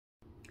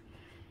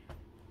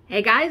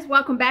Hey guys,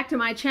 welcome back to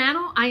my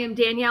channel. I am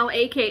Danielle,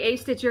 aka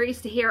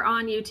Stitcherista, here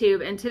on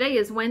YouTube, and today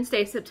is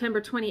Wednesday, September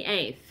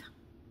 28th.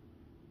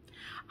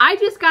 I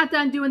just got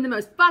done doing the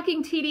most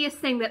fucking tedious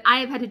thing that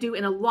I have had to do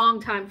in a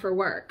long time for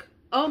work.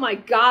 Oh my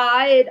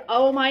god,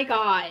 oh my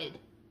god.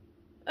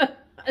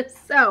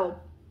 So,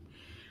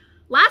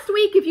 last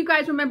week, if you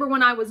guys remember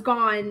when I was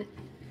gone,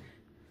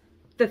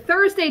 the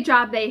Thursday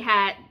job they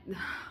had,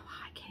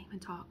 I can't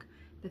even talk.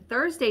 The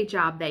Thursday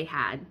job they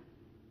had,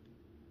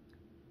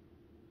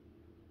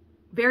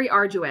 very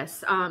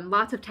arduous,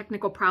 lots of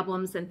technical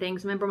problems and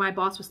things. Remember, my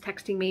boss was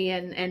texting me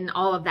and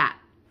all of that.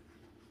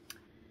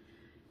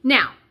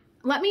 Now,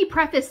 let me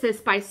preface this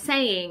by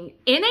saying,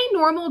 in a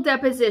normal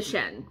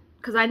deposition,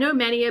 because I know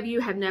many of you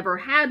have never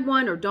had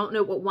one or don't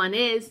know what one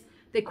is,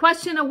 they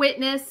question a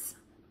witness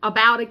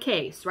about a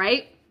case,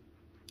 right?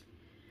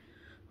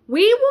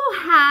 We will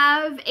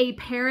have a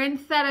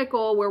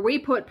parenthetical where we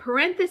put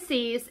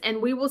parentheses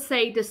and we will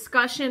say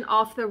discussion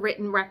off the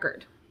written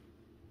record.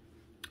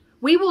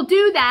 We will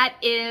do that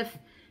if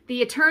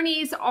the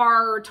attorneys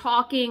are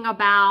talking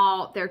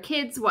about their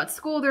kids, what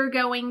school they're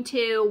going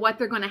to, what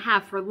they're going to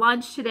have for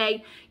lunch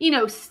today. You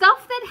know,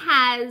 stuff that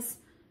has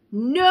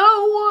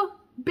no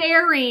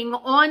bearing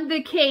on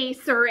the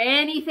case or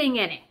anything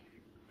in it,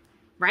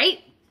 right?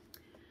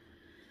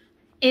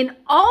 In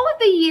all of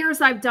the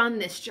years I've done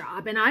this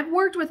job, and I've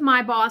worked with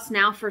my boss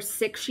now for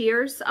 6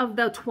 years of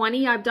the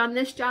 20 I've done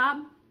this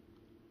job,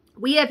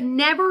 we have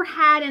never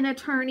had an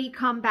attorney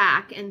come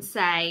back and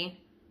say,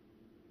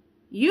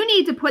 you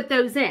need to put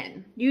those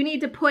in. You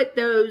need to put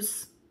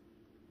those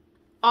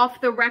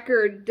off the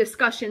record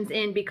discussions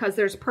in because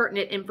there's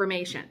pertinent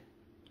information.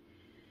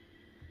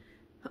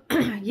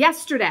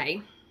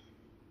 Yesterday,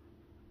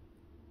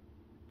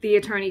 the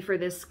attorney for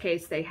this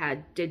case they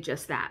had did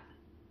just that.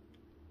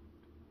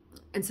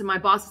 And so my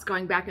boss is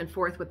going back and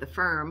forth with the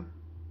firm.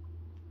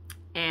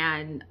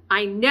 And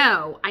I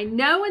know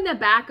in the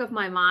back of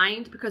my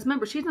mind, because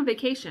remember, she's on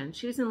vacation.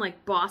 She's in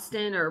like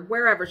Boston or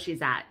wherever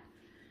she's at.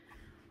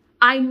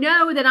 I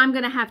know that I'm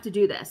going to have to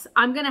do this.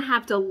 I'm going to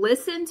have to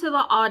listen to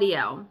the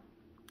audio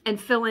and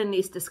fill in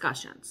these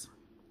discussions.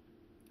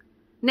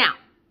 Now,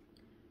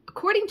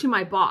 according to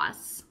my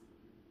boss,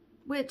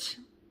 which,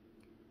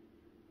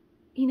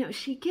 you know,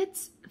 she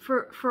gets,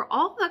 for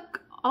all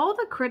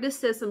the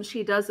criticism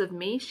she does of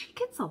me, she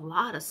gets a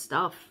lot of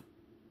stuff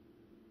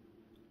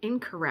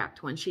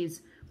incorrect when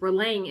she's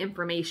relaying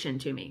information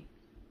to me.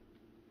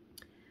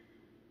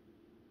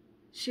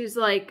 She's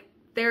like,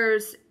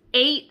 there's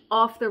 8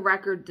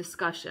 off-the-record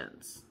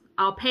discussions.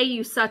 I'll pay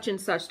you such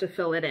and such to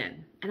fill it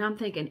in. And I'm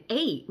thinking,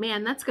 8?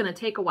 Man, that's going to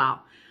take a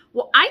while.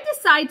 Well, I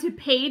decide to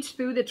page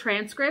through the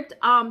transcript.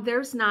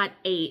 There's not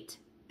 8.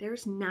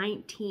 There's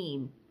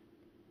 19.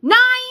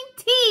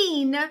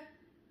 19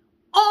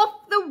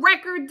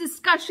 off-the-record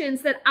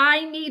discussions that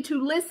I need to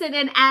listen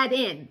and add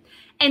in.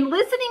 And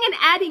listening and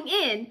adding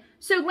in,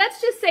 so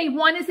let's just say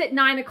one is at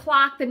 9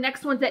 o'clock, the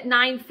next one's at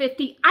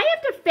 9:50. I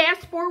have to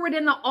fast forward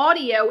in the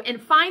audio and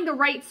find the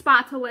right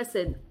spot to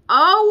listen.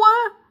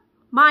 Oh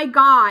my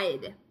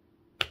God.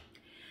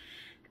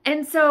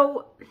 And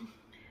so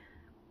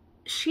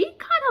she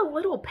got a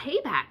little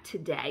payback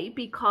today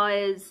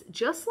because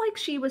just like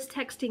she was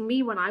texting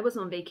me when I was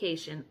on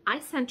vacation, I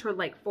sent her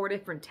like 4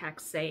 different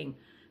texts saying,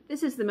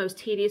 this is the most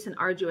tedious and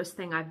arduous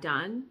thing I've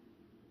done.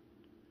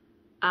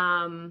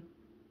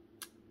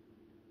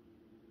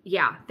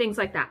 Yeah, things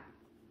like that.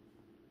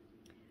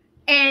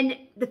 And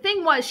the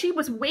thing was, she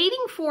was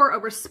waiting for a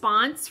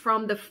response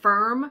from the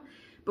firm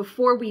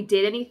before we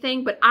did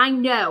anything. But I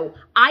know,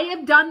 I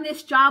have done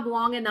this job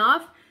long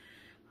enough.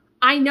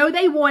 I know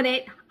they want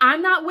it.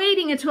 I'm not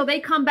waiting until they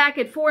come back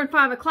at 4 and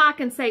 5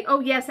 o'clock and say, oh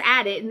yes,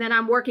 add it. And then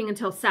I'm working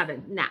until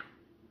 7. Now,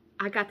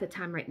 I got the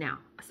time right now.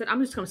 I said, I'm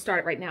just going to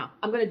start it right now.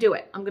 I'm going to do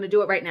it. I'm going to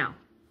do it right now.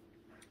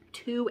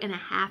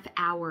 2.5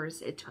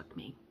 hours it took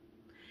me.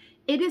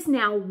 It is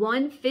now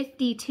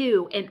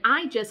 1:52 and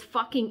I just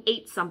fucking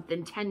ate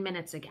something 10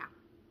 minutes ago.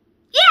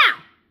 Yeah,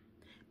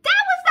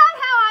 that was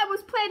not how I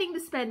was planning to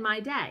spend my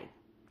day.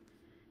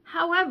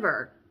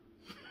 However,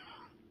 if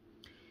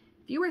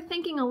you were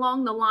thinking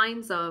along the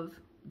lines of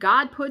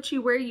God put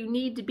you where you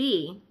need to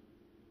be,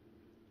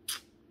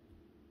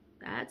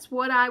 that's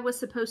what I was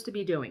supposed to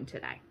be doing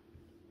today.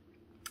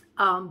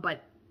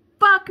 But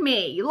fuck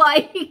me,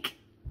 like,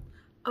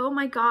 oh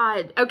my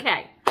God.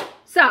 Okay,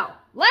 so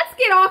let's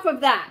get off of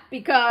that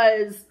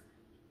because,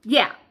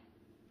 yeah.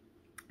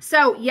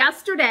 So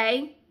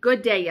yesterday,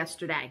 good day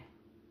yesterday.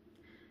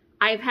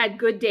 I've had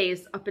good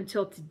days up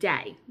until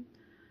today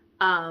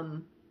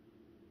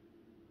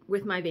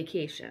with my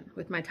vacation,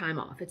 with my time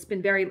off. It's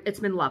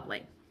been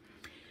lovely.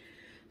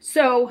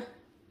 So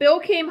Bill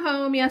came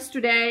home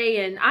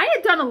yesterday and I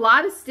had done a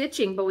lot of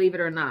stitching, believe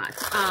it or not.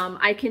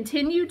 I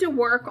continued to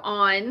work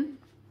on,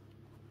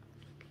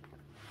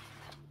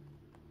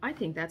 I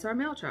think that's our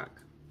mail truck.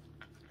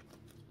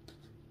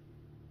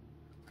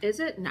 Is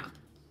it? No.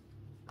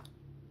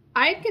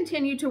 I've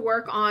continued to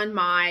work on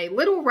my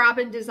Little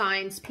Robin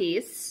Designs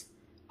piece,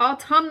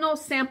 Autumnal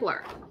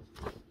Sampler.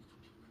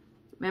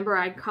 Remember,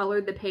 I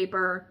colored the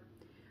paper.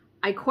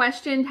 I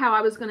questioned how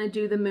I was going to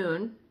do the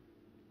moon.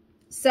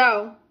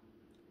 So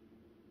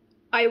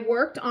I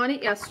worked on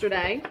it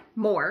yesterday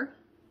more.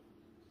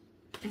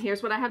 And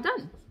here's what I have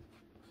done.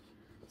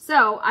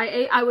 So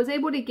I was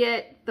able to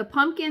get the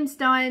pumpkins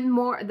done,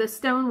 the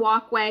stone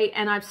walkway,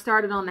 and I've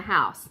started on the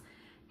house.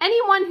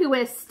 Anyone who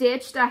has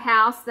stitched a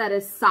house that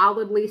is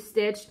solidly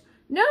stitched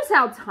knows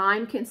how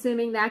time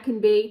consuming that can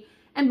be.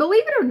 And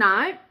believe it or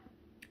not,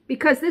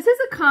 because this is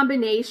a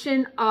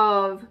combination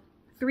of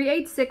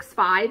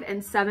 3865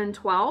 and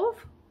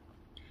 712,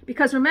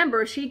 because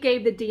remember, she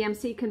gave the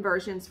DMC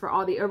conversions for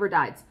all the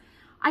overdyes.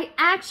 I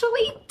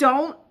actually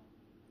don't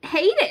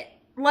hate it.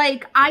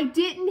 Like, I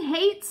didn't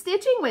hate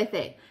stitching with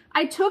it.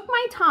 I took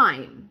my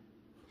time.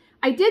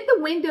 I did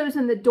the windows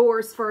and the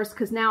doors first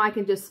because now I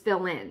can just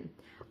fill in.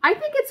 I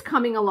think it's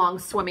coming along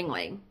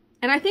swimmingly.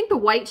 And I think the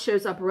white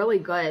shows up really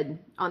good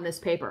on this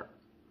paper.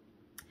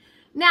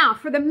 Now,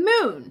 for the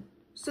moon.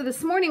 So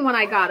this morning when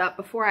I got up,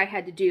 before I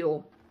had to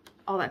do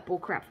all that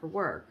bullcrap for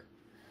work,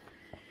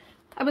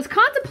 I was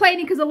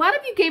contemplating, because a lot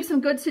of you gave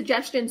some good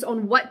suggestions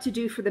on what to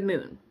do for the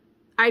moon.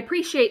 I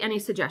appreciate any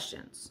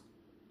suggestions.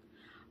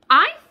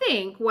 I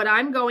think what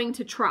I'm going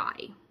to try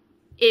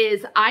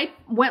is I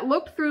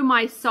looked through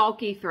my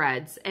Sulky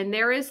threads, and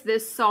there is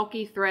this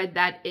Sulky thread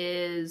that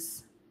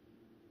is,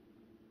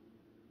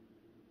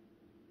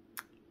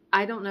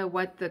 I don't know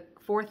what, the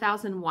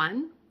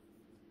 4001.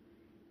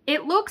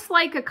 It looks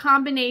like a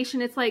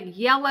combination. It's like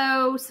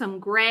yellow, some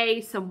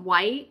gray, some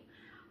white.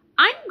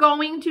 I'm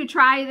going to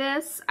try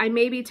this. I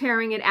may be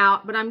tearing it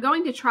out, but I'm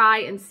going to try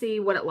and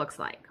see what it looks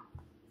like.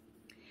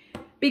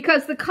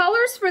 Because the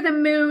colors for the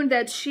moon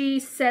that she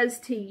says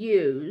to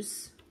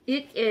use,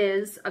 it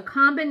is a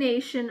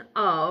combination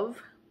of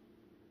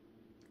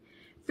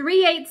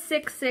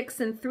 3866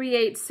 and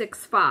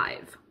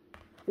 3865,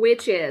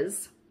 which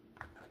is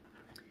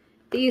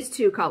these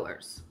two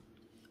colors,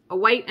 a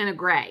white and a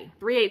gray.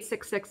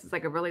 3866 is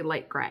like a really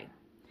light gray.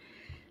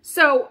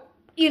 So,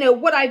 you know,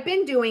 what I've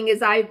been doing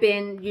is I've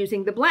been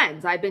using the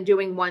blends. I've been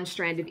doing one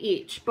strand of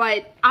each,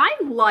 but I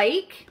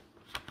like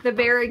the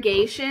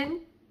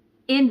variegation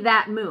in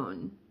that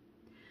moon.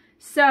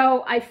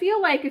 So I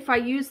feel like if I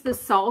use the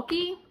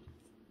Sulky,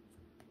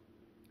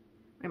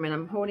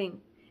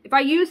 if I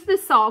use the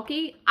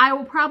Sulky, I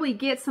will probably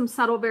get some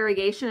subtle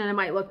variegation and it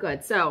might look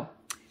good. So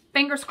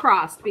fingers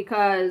crossed,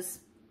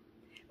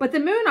 but the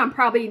moon I'm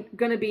probably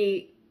going to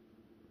be,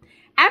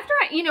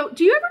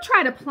 do you ever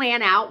try to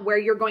plan out where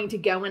you're going to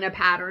go in a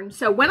pattern?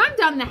 So when I'm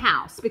done the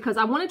house, because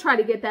I want to try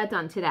to get that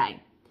done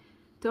today.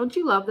 Don't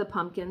you love the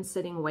pumpkins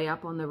sitting way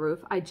up on the roof?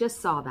 I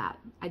just saw that.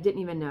 I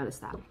didn't even notice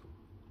that.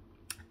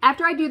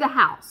 After I do the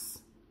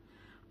house,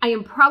 I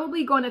am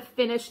probably going to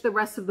finish the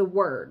rest of the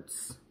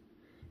words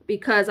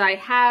because I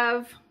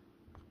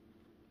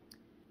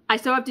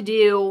still have to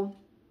do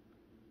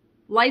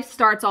Life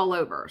Starts All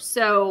Over.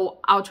 So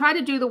I'll try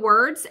to do the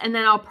words and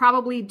then I'll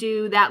probably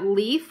do that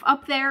leaf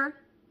up there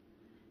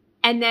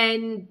and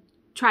then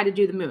try to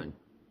do the moon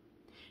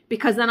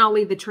because then I'll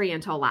leave the tree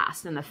until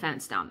last and the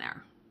fence down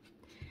there.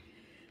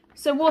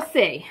 So we'll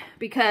see,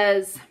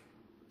 because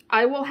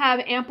I will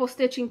have ample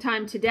stitching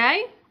time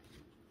today.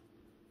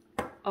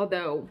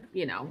 Although,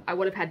 you know, I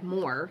would have had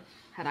more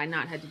had I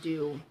not had to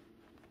do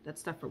that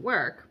stuff for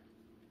work.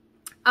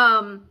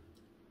 But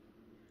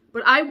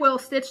I will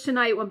stitch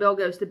tonight when Bill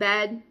goes to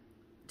bed.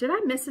 Did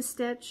I miss a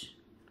stitch?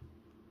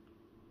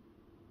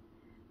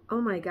 Oh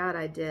my God,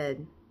 I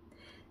did.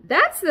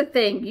 That's the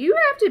thing. You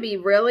have to be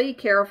really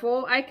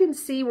careful. I can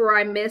see where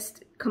I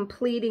missed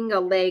completing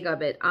a leg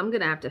of it. I'm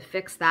going to have to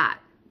fix that.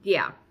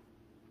 Yeah.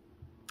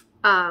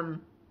 I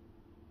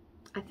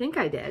think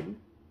I did.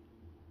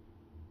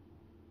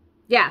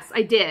 Yes,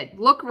 I did.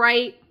 Look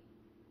right.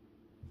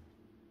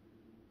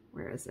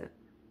 Where is it?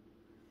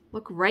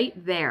 Look right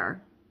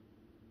there.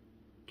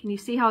 Can you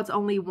see how it's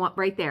only one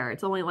right there?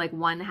 It's only like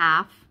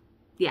 1/2.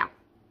 Yeah.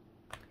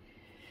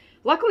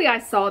 Luckily I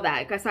saw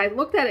that because I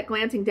looked at it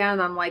glancing down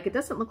and I'm like, it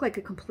doesn't look like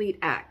a complete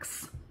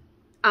X.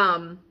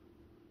 But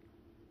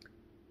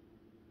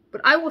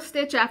I will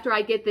stitch after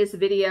I get this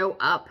video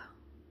up.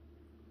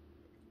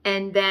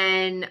 And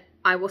then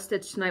I will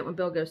stitch tonight when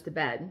Bill goes to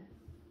bed.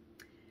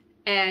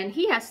 And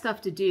he has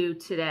stuff to do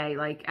today,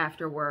 like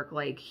after work,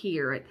 like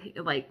here.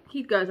 Like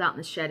he goes out in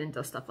the shed and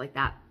does stuff like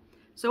that.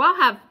 So I'll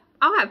have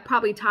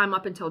probably time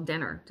up until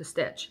dinner to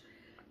stitch.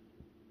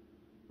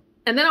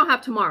 And then I'll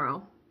have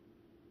tomorrow.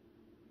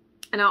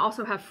 And I'll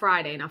also have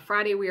Friday. Now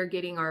Friday we are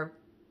getting our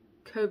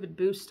COVID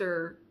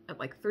booster at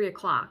like 3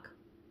 o'clock.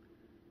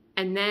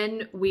 And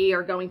then we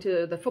are going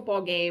to the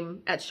football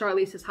game at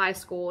Charlize's high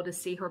school to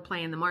see her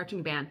play in the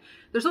marching band.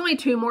 There's only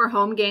 2 more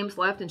home games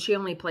left and she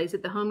only plays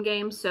at the home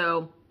game.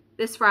 So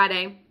this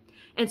Friday, and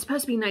it's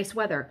supposed to be nice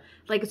weather.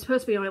 Like it's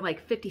supposed to be only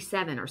like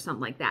 57 or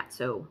something like that.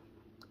 So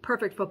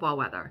perfect football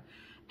weather.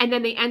 And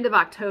then the end of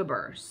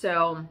October.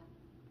 So,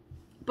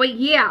 but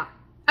yeah.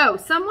 Oh,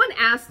 someone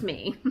asked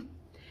me,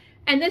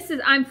 and this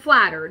is, I'm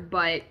flattered,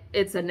 but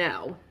it's a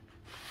no.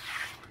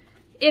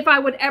 If I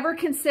would ever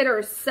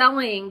consider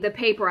selling the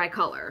paper I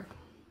color.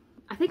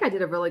 I think I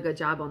did a really good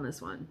job on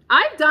this one.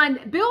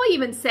 Bill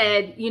even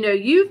said, you know,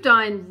 you've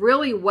done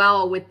really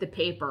well with the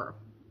paper.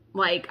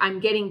 Like, I'm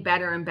getting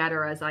better and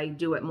better as I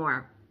do it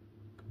more.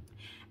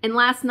 And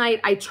last night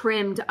I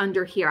trimmed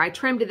under here. I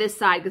trimmed to this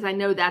side because I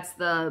know that's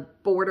the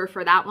border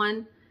for that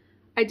one.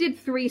 I did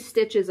 3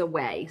 stitches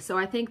away. So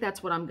I think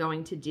that's what I'm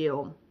going to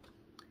do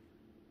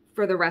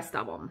for the rest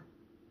of them,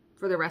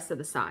 for the rest of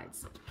the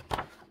sides.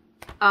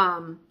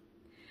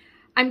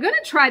 I'm going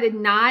to try to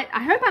not,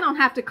 I hope I don't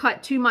have to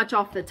cut too much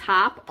off the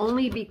top,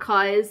 only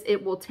because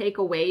it will take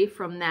away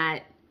from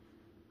that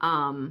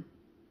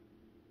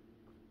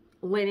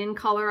linen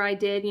color I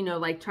did, you know,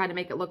 like try to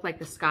make it look like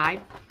the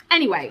sky.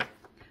 Anyway,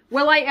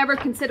 will I ever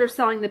consider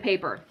selling the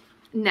paper?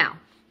 No.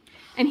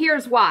 And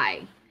here's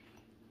why.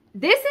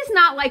 This is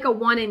not like a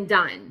one and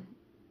done.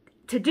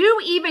 To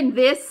do even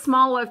this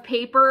small of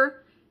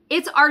paper,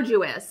 it's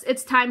arduous.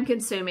 It's time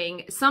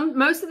consuming.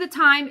 Most of the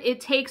time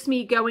it takes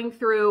me going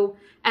through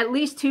at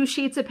least 2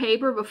 sheets of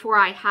paper before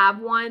I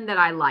have one that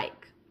I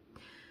like.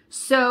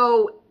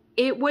 So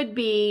it would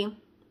be,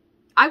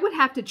 I would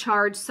have to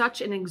charge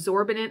such an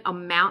exorbitant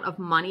amount of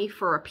money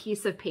for a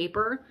piece of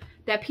paper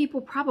that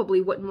people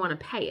probably wouldn't want to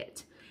pay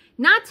it.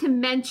 Not to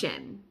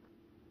mention,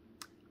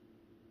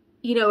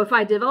 you know, if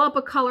I develop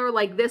a color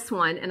like this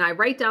one and I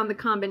write down the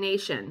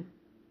combination,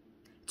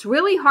 it's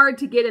really hard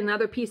to get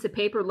another piece of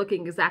paper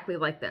looking exactly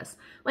like this.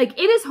 Like,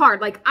 it is hard.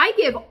 Like, I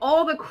give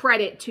all the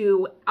credit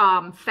to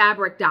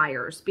fabric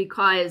dyers,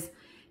 because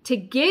to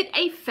get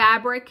a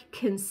fabric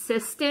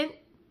consistent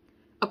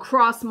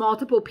across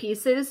multiple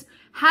pieces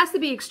has to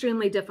be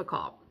extremely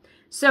difficult.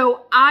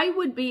 So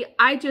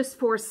I just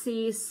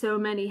foresee so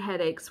many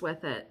headaches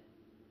with it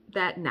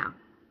that no.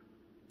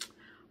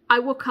 I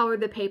will color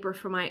the paper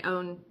for my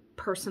own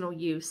personal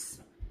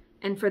use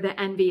and for the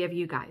envy of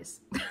you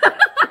guys.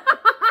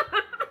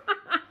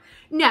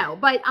 No,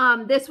 but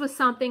this was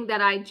something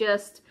that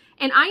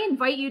and I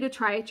invite you to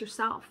try it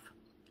yourself.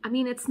 I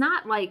mean, it's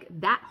not like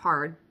that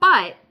hard,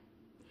 but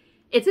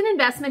it's an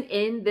investment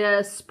in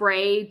the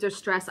spray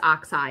Distress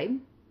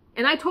Oxide.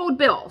 And I told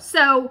Bill,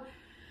 so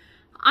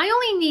I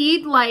only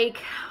need like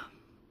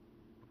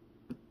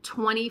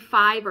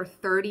 25 or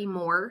 30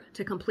 more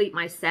to complete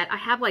my set. I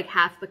have like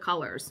half the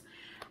colors.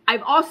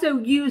 I've also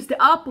used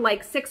up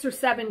like 6 or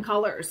 7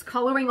 colors,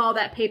 coloring all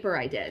that paper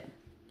I did.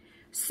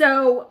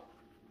 So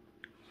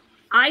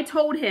I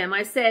told him,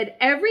 I said,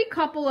 every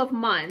couple of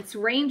months,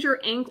 Ranger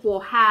Ink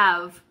will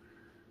have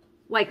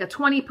like a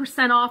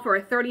 20% off or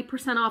a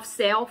 30% off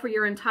sale for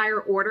your entire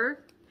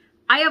order.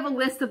 I have a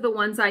list of the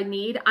ones I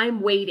need.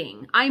 I'm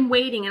waiting.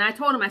 And I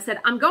told him, I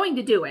said, I'm going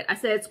to do it. I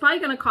said, it's probably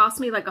going to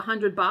cost me like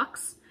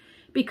 $100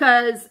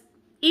 because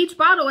each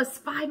bottle is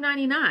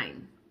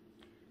 $5.99.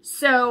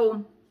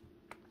 So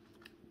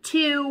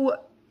to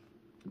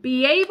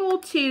be able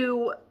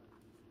to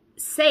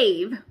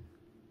save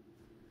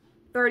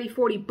 30,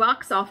 40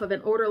 bucks off of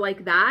an order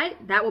like that,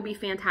 that will be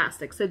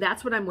fantastic. So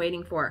that's what I'm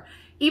waiting for.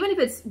 Even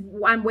if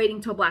I'm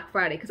waiting till Black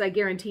Friday, because I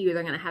guarantee you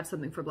they're going to have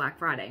something for Black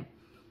Friday.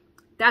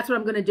 That's what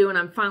I'm going to do, and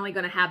I'm finally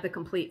going to have the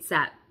complete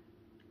set.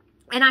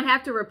 And I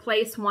have to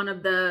replace one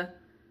of the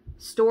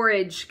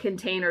storage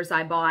containers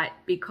I bought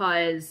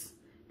because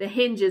the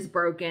hinge is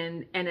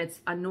broken and it's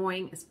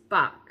annoying as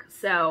fuck.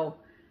 So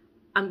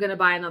I'm going to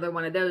buy another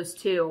one of those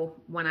too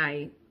when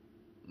I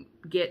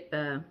do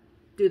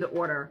the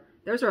order.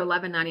 Those are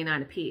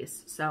 $11.99 a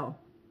piece. So,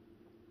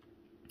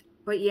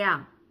 but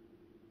yeah,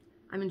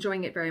 I'm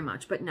enjoying it very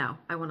much. But no,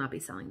 I will not be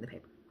selling the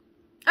paper.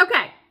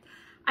 Okay.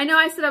 I know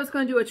I said I was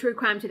going to do a true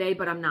crime today,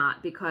 but I'm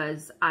not,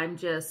 because I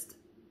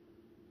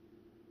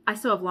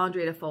still have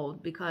laundry to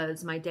fold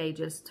because my day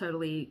just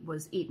totally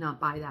was eaten up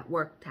by that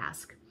work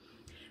task.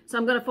 So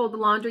I'm going to fold the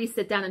laundry,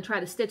 sit down and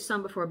try to stitch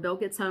some before Bill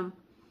gets home.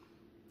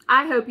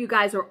 I hope you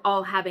guys are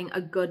all having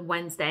a good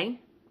Wednesday.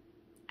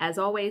 As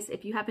always,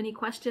 if you have any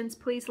questions,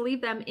 please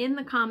leave them in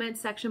the comments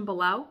section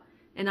below,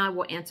 and I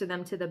will answer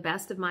them to the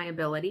best of my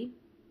ability.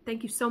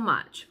 Thank you so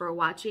much for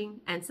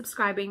watching and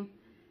subscribing,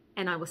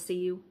 and I will see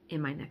you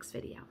in my next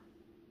video.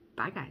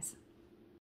 Bye, guys.